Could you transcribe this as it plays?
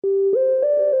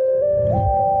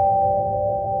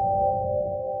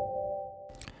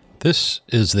This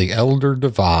is The Elder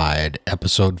Divide,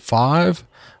 Episode 5,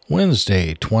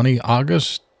 Wednesday, 20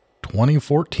 August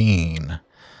 2014.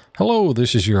 Hello,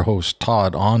 this is your host,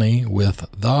 Todd Ani, with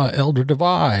The Elder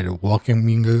Divide,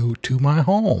 welcoming you to my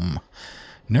home,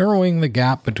 narrowing the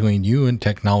gap between you and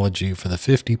technology for the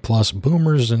 50-plus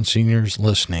boomers and seniors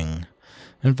listening.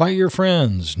 Invite your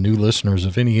friends. New listeners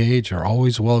of any age are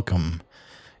always welcome.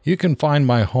 You can find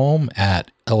my home at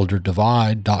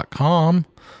elderdivide.com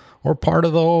or part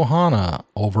of the Ohana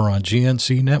over on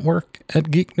GNC Network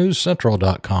at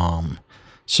geeknewscentral.com.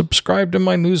 Subscribe to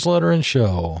my newsletter and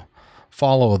show.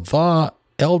 Follow The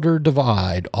Elder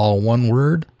Divide, all one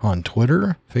word, on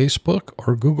Twitter, Facebook,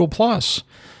 or Google+.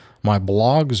 My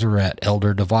blogs are at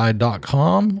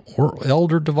elderdivide.com or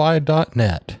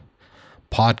elderdivide.net.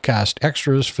 Podcast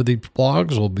extras for these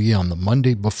blogs will be on the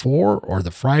Monday before or the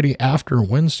Friday after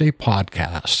Wednesday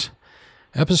podcast.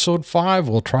 Episode 5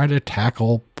 will try to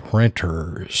tackle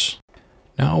printers.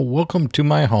 Now, welcome to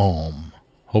my home.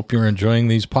 Hope you're enjoying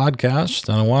these podcasts,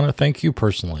 and I want to thank you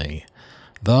personally.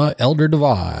 The Elder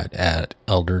Divide at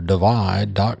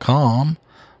elderdivide.com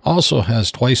also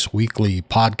has twice weekly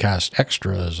podcast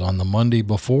extras on the Monday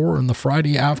before and the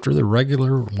Friday after the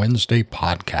regular Wednesday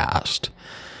podcast.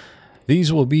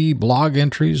 These will be blog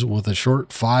entries with a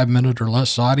short 5-minute or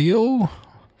less audio,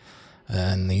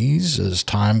 and these as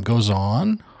time goes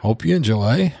on. Hope you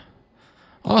enjoy.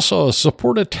 Also,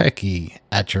 support a techie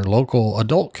at your local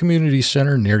adult community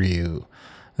center near you.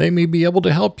 They may be able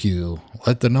to help you.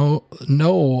 Let them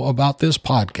know about this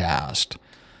podcast.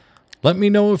 Let me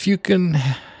know if you can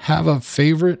have a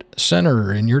favorite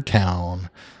center in your town.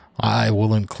 I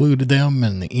will include them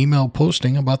in the email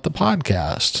posting about the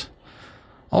podcast.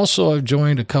 Also, I've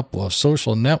joined a couple of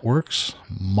social networks,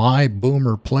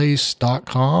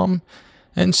 myboomerplace.com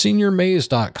and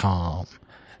seniormaze.com.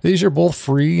 These are both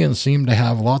free and seem to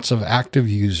have lots of active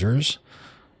users.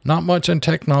 Not much on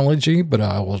technology, but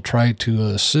I will try to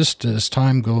assist as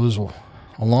time goes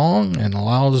along and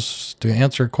allows to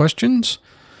answer questions.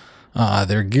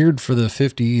 They're geared for the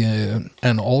 50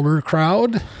 and older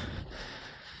crowd.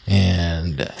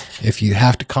 And if you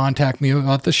have to contact me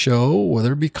about the show,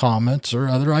 whether it be comments or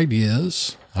other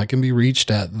ideas, I can be reached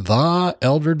at The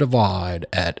Elder Divide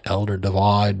at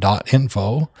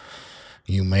elderdivide.info.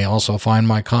 You may also find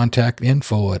my contact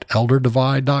info at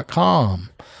elderdivide.com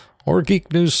or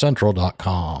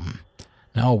geeknewscentral.com.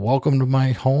 Now, welcome to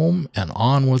my home and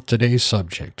on with today's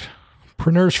subject.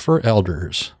 Printers for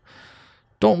elders.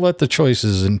 Don't let the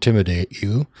choices intimidate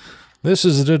you. This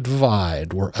is the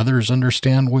divide where others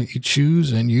understand what you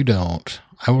choose and you don't.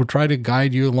 I will try to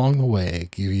guide you along the way,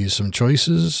 give you some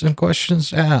choices and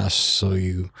questions to ask so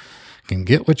you can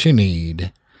get what you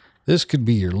need. This could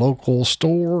be your local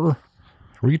store,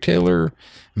 retailer,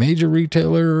 major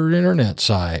retailer, or internet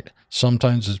site.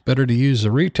 Sometimes it's better to use the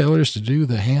retailers to do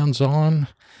the hands-on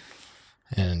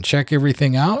and check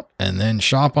everything out and then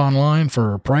shop online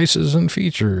for prices and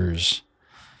features.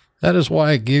 That is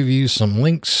why I give you some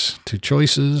links to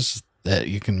choices that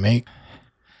you can make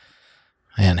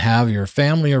and have your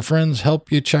family or friends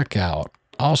help you check out.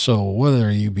 Also,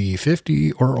 whether you be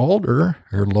 50 or older,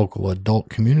 your local adult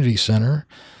community center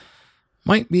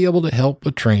might be able to help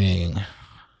with training.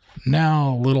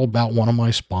 Now, a little about one of my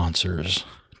sponsors,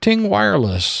 Ting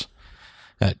Wireless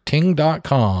at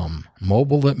ting.com,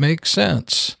 mobile that makes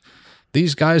sense.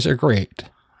 These guys are great.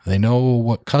 They know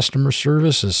what customer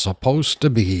service is supposed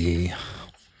to be.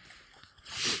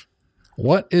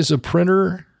 What is a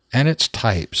printer and its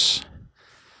types?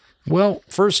 Well,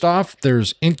 first off,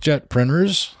 there's inkjet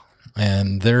printers,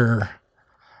 and they're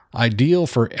ideal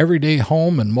for everyday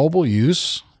home and mobile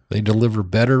use. They deliver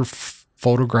better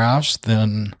photographs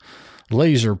than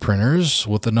laser printers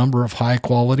with a number of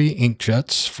high-quality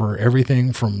inkjets for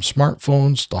everything from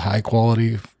smartphones to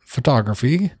high-quality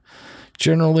photography.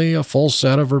 Generally, a full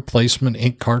set of replacement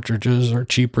ink cartridges are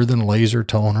cheaper than laser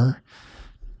toner,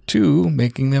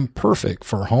 making them perfect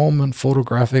for home and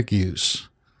photographic use.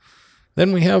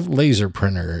 Then we have laser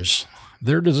printers.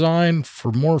 They're designed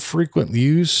for more frequent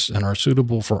use and are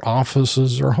suitable for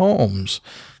offices or homes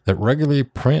that regularly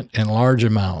print in large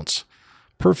amounts.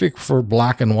 Perfect for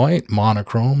black and white,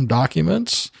 monochrome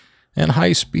documents, and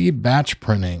high-speed batch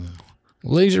printing.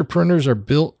 Laser printers are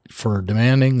built for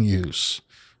demanding use.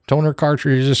 Toner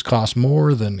cartridges cost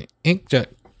more than inkjet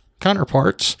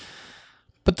counterparts,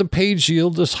 but the page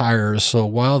yield is higher, so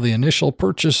while the initial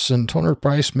purchase and toner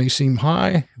price may seem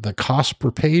high, the cost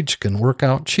per page can work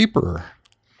out cheaper.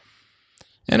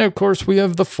 And of course, we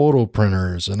have the photo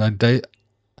printers, and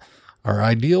are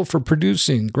ideal for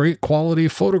producing great quality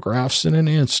photographs in an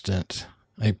instant.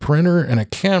 A printer and a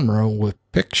camera with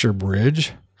picture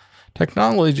bridge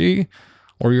Technology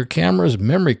or your camera's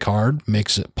memory card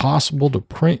makes it possible to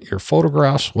print your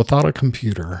photographs without a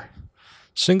computer.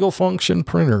 Single function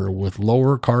printer with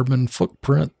lower carbon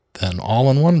footprint than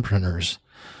all-in-one printers.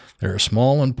 They're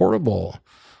small and portable,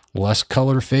 less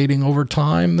color fading over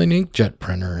time than inkjet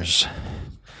printers.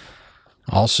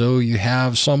 Also, you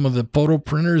have some of the photo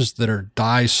printers that are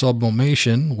dye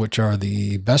sublimation, which are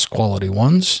the best quality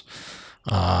ones.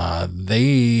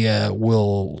 They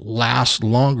will last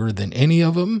longer than any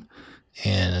of them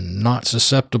and not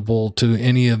susceptible to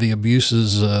any of the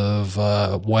abuses of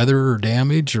weather or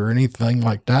damage or anything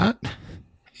like that.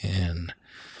 And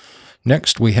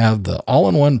next, we have the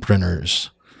all-in-one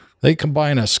printers. They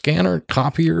combine a scanner,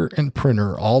 copier, and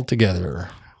printer all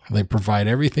together. They provide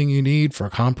everything you need for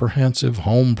comprehensive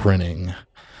home printing.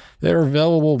 They're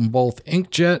available in both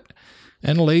inkjet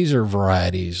and laser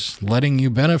varieties, letting you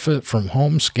benefit from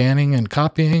home scanning and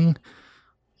copying,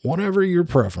 whatever your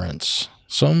preference.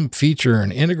 Some feature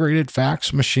an integrated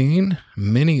fax machine.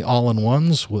 Many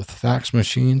all-in-ones with fax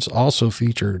machines also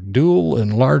feature dual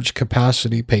and large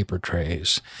capacity paper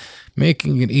trays,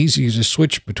 making it easy to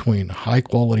switch between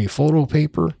high-quality photo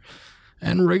paper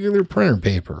and regular printer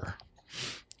paper.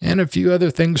 And a few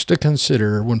other things to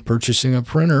consider when purchasing a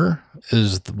printer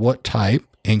is what type,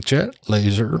 inkjet,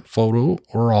 laser, photo,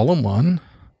 or all-in-one.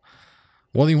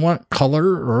 Whether you want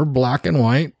color or black and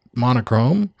white,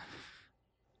 monochrome,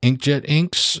 inkjet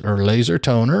inks or laser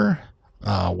toner,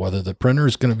 whether the printer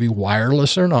is going to be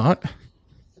wireless or not.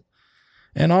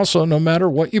 And also, no matter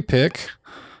what you pick,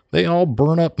 they all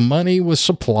burn up money with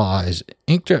supplies,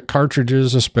 inkjet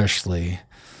cartridges especially.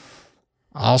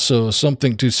 Also,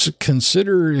 something to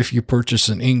consider if you purchase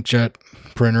an inkjet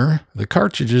printer, the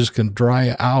cartridges can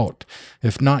dry out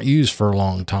if not used for a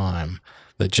long time.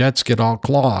 The jets get all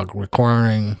clogged,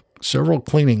 requiring several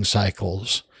cleaning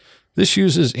cycles. This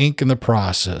uses ink in the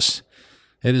process.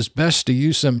 It is best to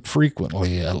use them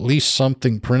frequently, at least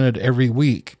something printed every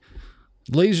week.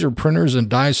 Laser printers and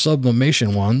dye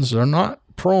sublimation ones are not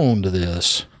prone to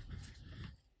this.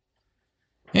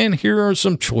 And here are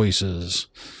some choices.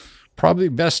 Probably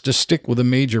best to stick with the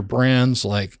major brands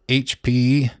like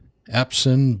HP,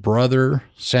 Epson, Brother,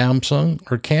 Samsung,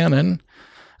 or Canon,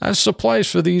 as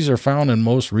supplies for these are found in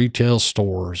most retail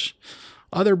stores.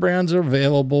 Other brands are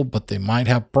available, but they might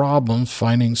have problems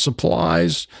finding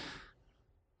supplies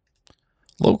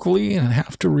locally and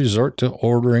have to resort to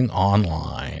ordering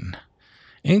online.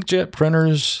 Inkjet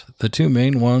printers, the two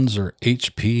main ones are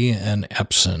HP and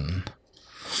Epson.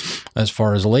 As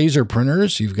far as laser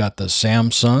printers, you've got the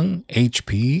Samsung,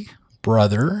 HP,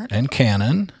 Brother, and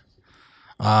Canon.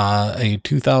 A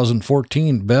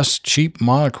 2014 best cheap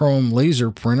monochrome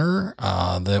laser printer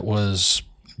that was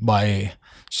by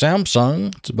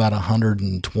Samsung. It's about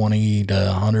 $120 to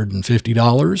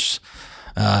 $150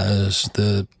 is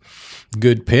the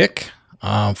good pick.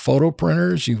 Photo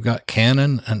printers, you've got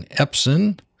Canon and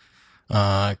Epson.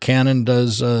 Canon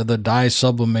does the dye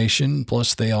sublimation,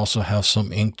 plus they also have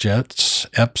some inkjets.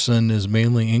 Epson is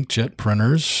mainly inkjet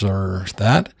printers, or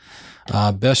that.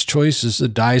 Best choice is the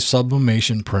dye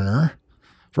sublimation printer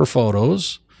for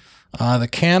photos. The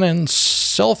Canon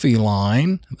selfie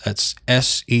line, that's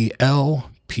SELPHY,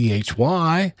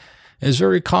 is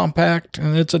very compact,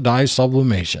 and it's a dye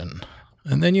sublimation.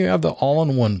 And then you have the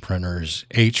all-in-one printers,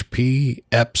 HP,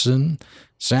 Epson,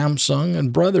 Samsung,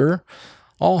 and Brother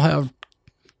all have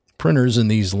printers in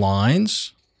these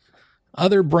lines.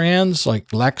 Other brands like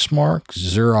Lexmark,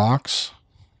 Xerox,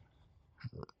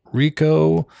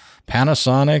 Ricoh,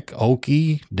 Panasonic,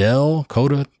 Oki, Dell,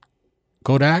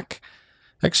 Kodak,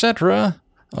 etc.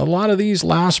 A lot of these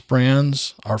last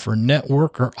brands are for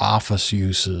network or office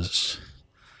uses.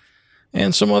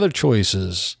 And some other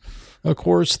choices. Of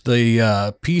course, the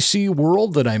PC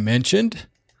World that I mentioned,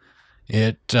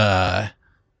 it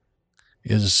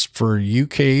is for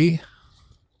UK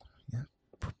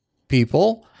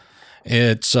people.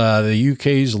 It's the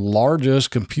UK's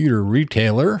largest computer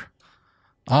retailer.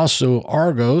 Also,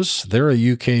 Argos, they're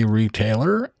a UK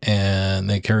retailer, and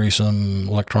they carry some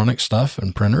electronic stuff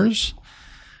and printers.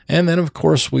 And then, of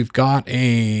course, we've got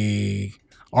a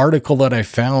article that I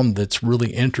found that's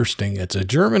really interesting. It's a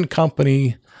German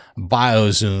company,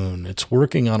 BioZoom. It's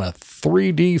working on a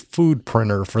 3D food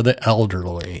printer for the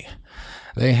elderly.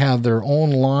 They have their own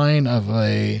line of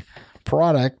a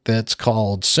product that's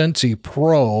called Sensi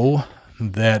Pro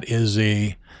that is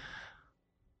a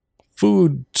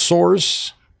food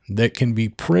source that can be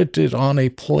printed on a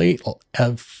plate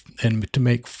and to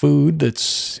make food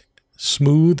that's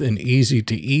smooth and easy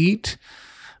to eat.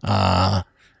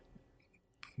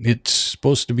 It's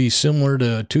supposed to be similar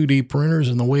to 2D printers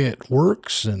in the way it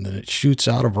works, and it shoots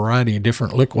out a variety of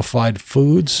different liquefied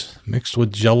foods mixed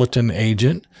with gelatin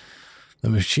agent. The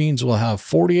machines will have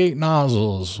 48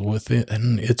 nozzles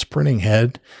within its printing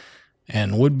head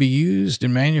and would be used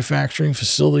in manufacturing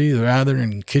facilities rather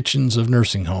than in kitchens of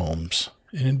nursing homes.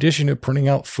 In addition to printing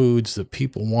out foods that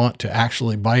people want to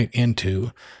actually bite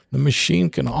into, the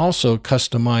machine can also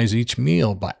customize each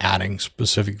meal by adding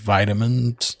specific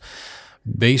vitamins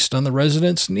based on the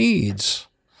resident's needs.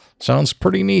 Sounds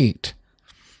pretty neat.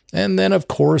 And then, of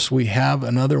course, we have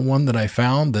another one that I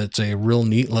found that's a real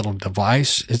neat little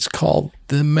device. It's called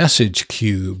the Message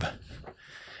Cube.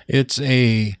 It's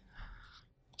a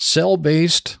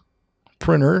cell-based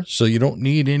printer, so you don't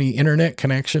need any internet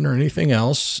connection or anything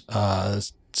else.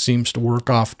 It seems to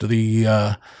work off to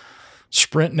the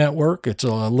Sprint network. It's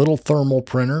a little thermal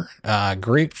printer,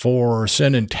 great for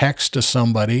sending text to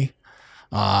somebody.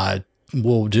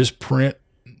 Will just print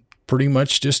pretty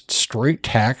much just straight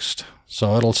text.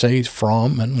 So it'll say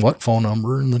from and what phone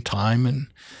number and the time and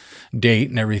date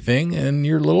and everything, and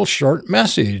your little short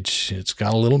message. It's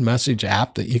got a little message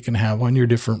app that you can have on your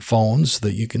different phones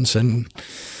that you can send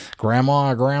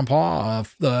grandma or grandpa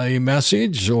a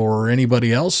message, or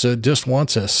anybody else that just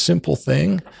wants a simple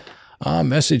thing.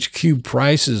 Message Cube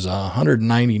price is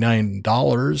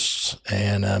 $199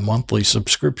 and a monthly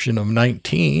subscription of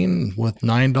 $19 with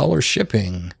 $9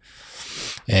 shipping.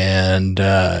 And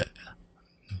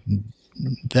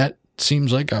that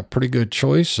seems like a pretty good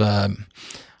choice.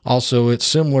 Also, it's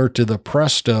similar to the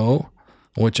Presto,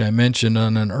 which I mentioned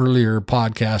on an earlier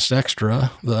podcast extra.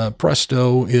 The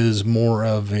Presto is more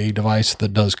of a device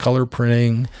that does color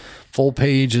printing, full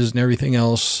pages, and everything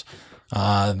else.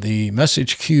 The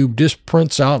Message Cube just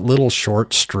prints out little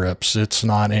short strips. It's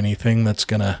not anything that's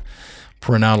going to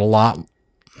print out a lot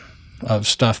of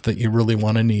stuff that you really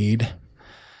want to need.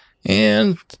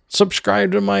 And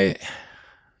subscribe to my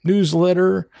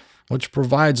newsletter, which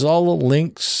provides all the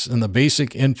links and the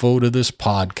basic info to this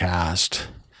podcast.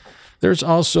 There's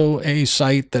also a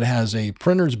site that has a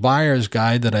printer's buyer's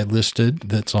guide that I listed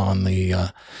that's on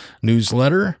the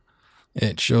newsletter.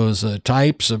 It shows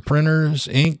types of printers,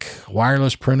 ink,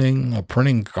 wireless printing, a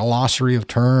printing glossary of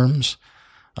terms.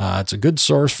 It's a good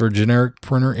source for generic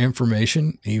printer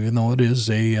information, even though it is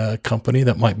a company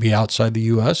that might be outside the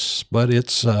U.S., but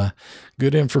it's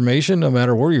good information no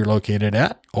matter where you're located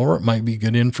at, or it might be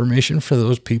good information for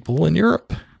those people in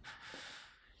Europe.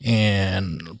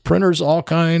 And printers, all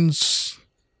kinds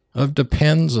of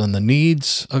depends on the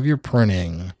needs of your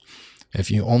printing.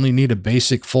 If you only need a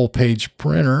basic full-page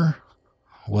printer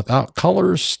without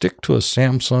colors, stick to a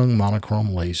Samsung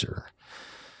monochrome laser.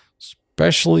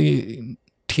 Specialty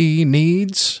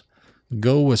needs,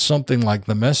 go with something like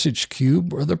the Message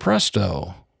Cube or the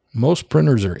Presto. Most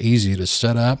printers are easy to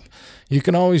set up. You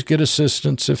can always get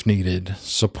assistance if needed.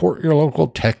 Support your local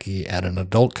techie at an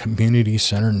adult community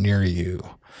center near you.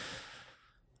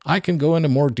 I can go into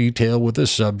more detail with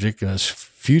this subject in a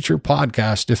future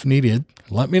podcast if needed.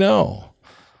 Let me know.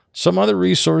 Some other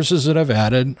resources that I've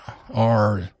added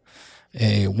are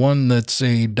one that's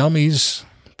a dummies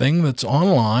thing that's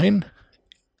online.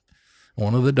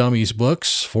 One of the dummies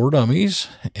books for dummies,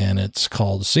 and it's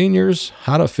called Seniors,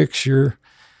 How to Fix Your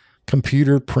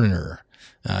Computer Printer.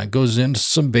 It goes into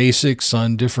some basics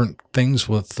on different things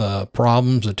with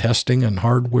problems of testing and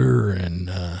hardware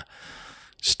and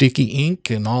sticky ink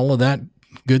and all of that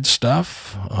good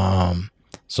stuff.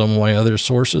 Some of my other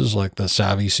sources like the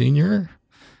Savvy Senior,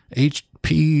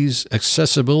 HP's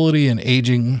Accessibility and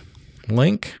Aging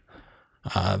link,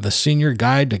 the Senior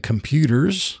Guide to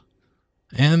Computers,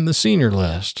 and the Senior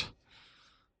List.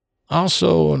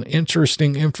 Also, an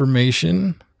interesting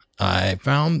information I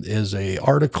found is an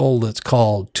article that's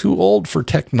called Too Old for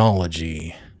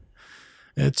Technology.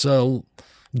 It's a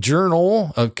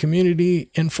journal of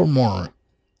community informatics.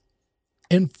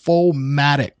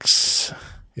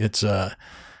 It's a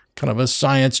kind of a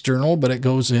science journal, but it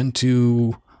goes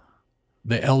into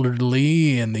the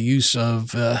elderly and the use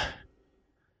of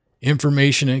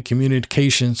information and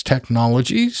communications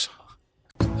technologies.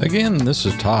 Again, this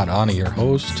is Todd Ani, your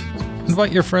host.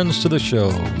 Invite your friends to the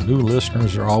show. New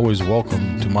listeners are always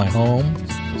welcome to my home.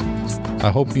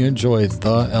 I hope you enjoyed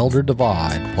The Elder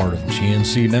Divide, part of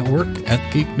GNC Network at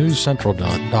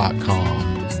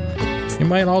geeknewscentral.com. You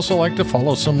might also like to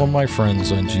follow some of my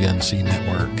friends on GNC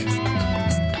Network.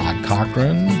 Todd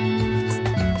Cochran,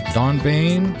 Don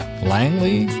Bain,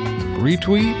 Langley,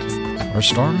 Retweet, or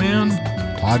Starman,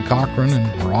 Todd Cochran,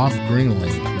 and Rob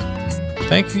Greenlee.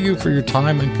 Thank you for your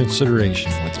time and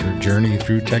consideration with your journey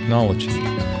through technology.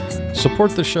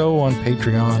 Support the show on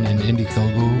Patreon and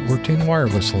Indiegogo or Teen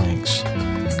Wireless links.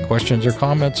 questions or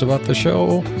comments about the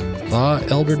show, The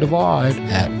Elder Divide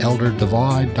at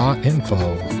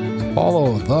elderdivide.info.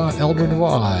 Follow The Elder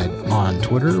Divide on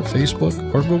Twitter, Facebook,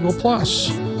 or Google+.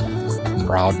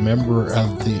 Proud member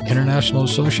of the International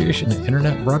Association of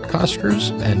Internet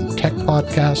Broadcasters and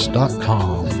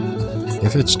techpodcast.com.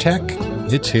 If it's tech,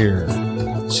 it's here.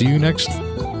 See you next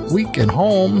week at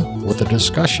home with a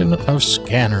discussion of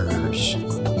scanners.